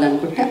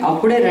రావాలనుకుంటే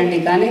అప్పుడే రండి,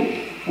 కానీ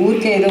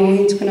ఊరికే ఏదో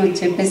ఊహించుకుని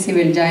చెప్పేసి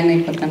వెళ్ళి జాయిన్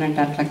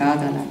అయిపోతానంటే అట్లా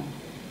కాదు.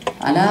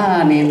 అలా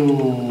నేను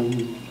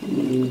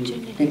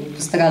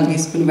పుస్తకాలు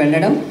తీసుకుని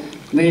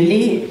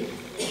వెళ్ళి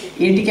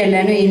ఇంటికి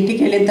వెళ్ళాను. ఇంటికి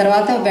వెళ్ళిన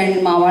తర్వాత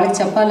మా వాళ్ళకి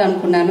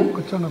చెప్పాలనుకున్నాను,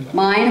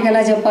 మా ఆయనకి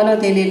ఎలా చెప్పాలో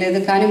తెలియలేదు.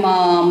 కానీ మా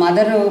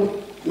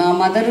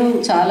మదరు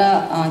చాలా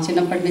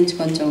చిన్నప్పటి నుంచి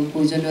కొంచెం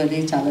పూజలు అది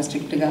చాలా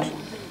స్ట్రిక్ట్గా,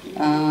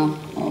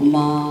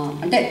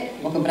 అంటే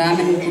ఒక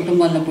బ్రాహ్మణ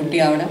కుటుంబంలో పుట్టి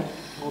ఆవిడ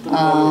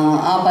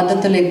ఆ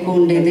పద్ధతులు ఎక్కువ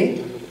ఉండేది.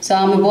 సో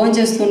ఆమె భోజనం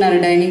చేస్తున్నారు,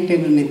 డైనింగ్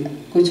టేబుల్ మీద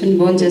కూర్చుని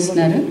భోజనం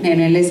చేస్తున్నారు. నేను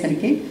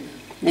వెళ్ళేసరికి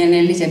నేను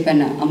వెళ్ళి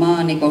చెప్పాను, అమ్మ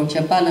నీకు ఒకటి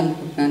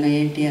చెప్పాలనుకుంటున్నాను.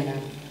 ఏంటి అలా?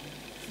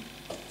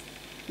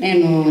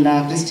 నేను ఇలా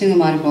క్రిస్టియన్గా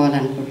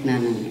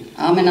మారిపోవాలనుకుంటున్నాను అని.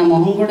 ఆమె నా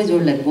మొహం కూడా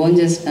చూడలేదు, భోజనం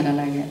చేస్తున్నారు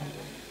అలాగే.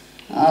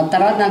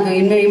 తర్వాత నాకు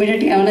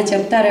ఇమీడియట్గా ఏమైనా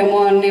చెప్తారేమో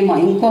అని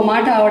ఇంకో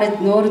మాట ఆవిడ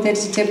నోరు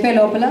తెరిచి చెప్పే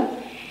లోపల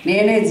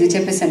నేనే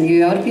చెప్పేశాను,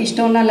 ఎవరికి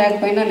ఇష్టం ఉన్నా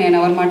లేకపోయినా నేను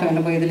ఎవరి మాట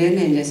వినబోయేది లేదు,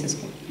 నేను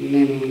చేసేసుకుంటాను,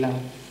 నేను ఇలా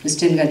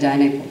క్రిస్టియన్గా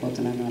జాయిన్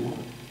అయిపోతున్నాను అలా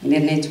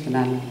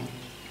నిర్ణయించుకున్నాను.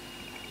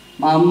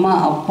 మా అమ్మ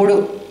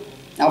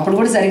అప్పుడు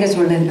కూడా సరిగ్గా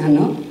చూడలేదు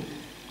నన్ను.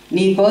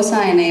 నీకోసం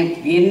ఆయన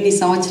ఎన్ని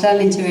సంవత్సరాల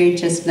నుంచి వెయిట్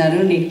చేస్తున్నారు,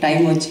 నీకు టైం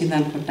వచ్చింది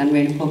అనుకుంటాను,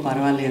 వెళ్ళిపో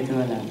పర్వాలేదు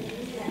అలా.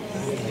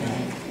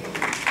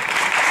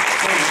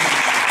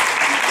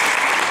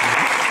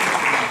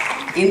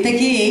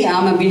 ఇంతకీ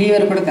ఆమె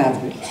బిలీవర్ కూడా కాదు.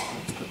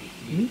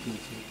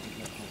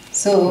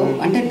 సో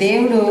అంటే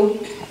దేవుడు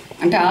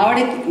అంటే ఆవిడ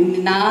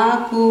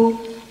నాకు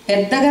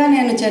పెద్దగా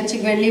నేను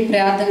చర్చికి వెళ్ళి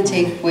ప్రార్థన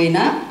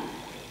చేయకపోయినా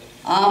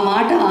ఆ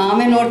మాట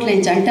ఆమె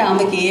నోట్లోంచి, అంటే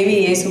ఆమెకి ఏమీ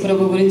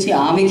యేసుప్రభు గురించి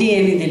ఆమెకి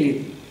ఏమీ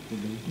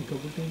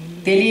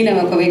తెలియని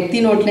ఒక వ్యక్తి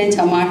నోట్లోంచి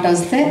ఆ మాట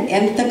వస్తే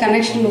ఎంత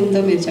కనెక్షన్ ఉందో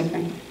మీరు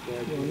చెప్పండి.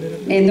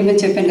 నేను ఎందుకు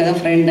చెప్పాను కదా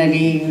ఫ్రెండ్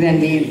అని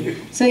ఇదని.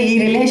 సో ఈ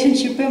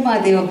రిలేషన్షిప్పే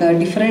మాది ఒక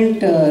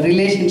డిఫరెంట్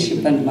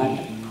రిలేషన్షిప్ అనమాట.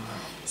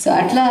 సో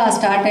అట్లా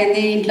స్టార్ట్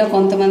అయింది. ఇంట్లో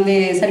కొంతమంది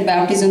సరే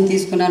బ్యాప్టిజం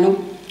తీసుకున్నాను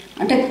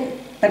అంటే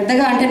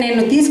పెద్దగా, అంటే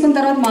నేను తీసుకున్న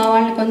తర్వాత మా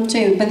వాళ్ళని కొంచెం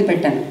ఇబ్బంది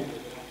పెట్టాను.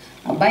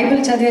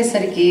 బైబిల్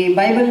చదివేసరికి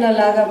బైబిల్లో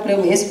లాగా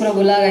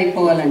యేసుప్రభులాగా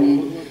అయిపోవాలని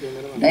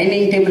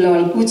డైనింగ్ టేబుల్లో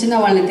వాళ్ళు కూర్చున్న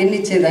వాళ్ళని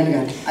తినిచ్చేదాన్ని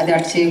కాదు. అది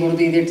అటు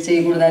చేయకూడదు, ఇది ఇటు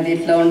చేయకూడదు, అది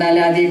ఇట్లా ఉండాలి,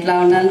 అది ఇట్లా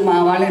ఉండాలి, మా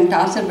వాళ్ళని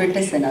టార్చర్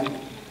పెట్టేస్తాను నాకు.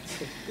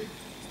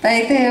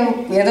 అయితే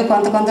ఏదో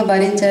కొంత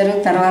భరించారు.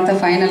 తర్వాత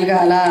ఫైనల్గా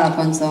అలా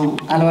కొంచెం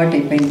అలవాటు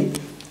అయిపోయింది.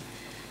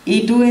 ఈ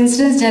 2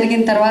 ఇన్సిడెంట్స్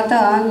జరిగిన తర్వాత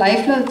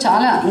లైఫ్లో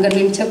చాలా, ఇంకా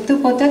నేను చెప్తూ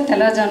పోతే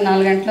తెల్లవారుజాము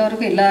 4 గంటల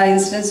వరకు ఇలా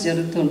ఇన్సిడెంట్స్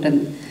జరుగుతూ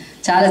ఉంటుంది.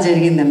 చాలా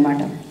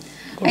జరిగిందనమాట.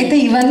 అయితే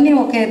ఇవన్నీ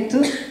ఒక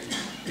ఎత్తు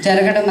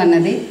జరగడం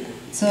అన్నది.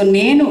 సో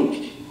నేను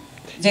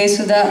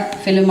జయసుధ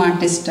ఫిలిం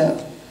ఆర్టిస్ట్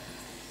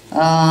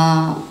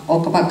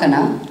ఒక పక్కన,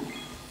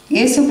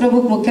 యేసు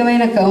ప్రభుకు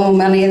ముఖ్యమైన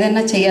మనం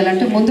ఏదైనా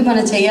చేయాలంటే ముందు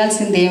మనం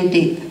చేయాల్సింది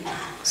ఏమిటి.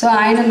 సో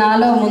ఆయన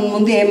నాలో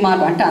ముందు ఏం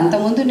మార్పు అంటే,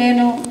 అంతకుముందు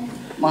నేను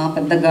మా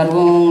పెద్ద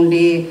గర్వం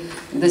ఉండి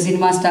ఏదో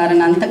సినిమా స్టార్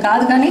అని అంత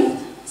కాదు, కానీ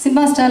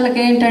సినిమా స్టార్లకు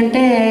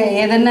ఏంటంటే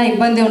ఏదైనా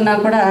ఇబ్బంది ఉన్నా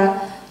కూడా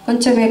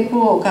కొంచెం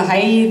ఎక్కువ ఒక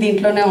హై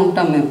దీంట్లోనే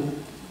ఉంటాం మేము.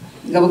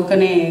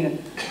 గబుక్కని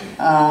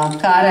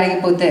కారు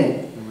ఆగిపోతే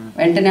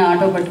వెంటనే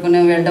ఆటో పట్టుకుని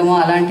వెళ్ళడము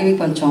అలాంటివి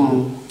కొంచెం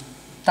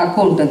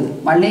తక్కువ ఉంటుంది.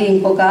 మళ్ళీ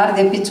ఇంకో కారు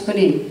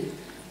తెప్పించుకుని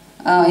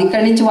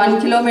ఇక్కడి నుంచి 1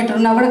 కిలోమీటర్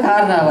ఉన్నా కూడా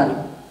కారు రావాలి,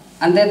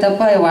 అంతే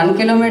తప్ప 1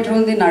 కిలోమీటర్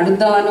ఉంది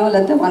నడుద్దామనో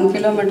లేకపోతే 1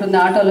 కిలోమీటర్ ఉంది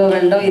ఆటోలో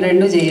వెళ్ళడం, ఈ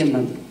రెండు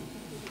చేయము.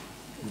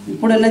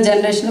 ఇప్పుడున్న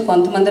జనరేషన్లో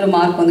కొంతమందిలో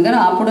మార్పు ఉంది, కానీ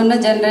అప్పుడున్న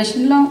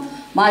జనరేషన్లో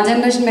మా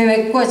జనరేషన్ మేము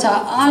ఎక్కువ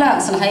చాలా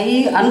అసలు హై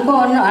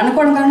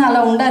అనుకోవడం కానీ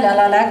అలా ఉండాలి,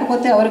 అలా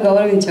లేకపోతే ఎవరు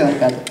గౌరవించేవారు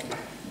కాదు,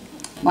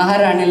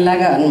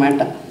 మహారాణిలాగా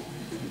అన్నమాట.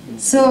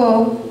 సో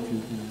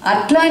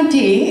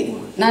అట్లాంటి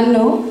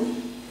నన్ను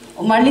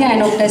మళ్ళీ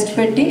ఆయన ఒక టెస్ట్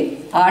పెట్టి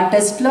ఆ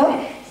టెస్ట్లో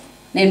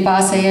నేను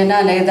పాస్ అయ్యానా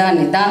లేదా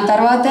అని, దాని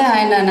తర్వాతే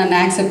ఆయన నన్ను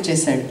యాక్సెప్ట్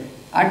చేశాడు.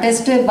 ఆ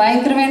టెస్ట్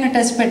భయంకరమైన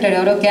టెస్ట్ పెట్టాడు.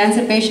 ఎవరో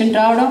క్యాన్సర్ పేషెంట్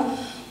రావడం,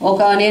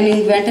 నేను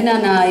వెంటనే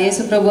నా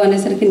యేసు ప్రభు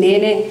అనేసరికి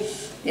నేనే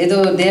ఏదో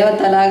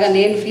దేవతలాగా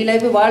నేను ఫీల్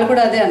అయిపోయి వాళ్ళు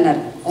కూడా అదే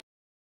అన్నారు,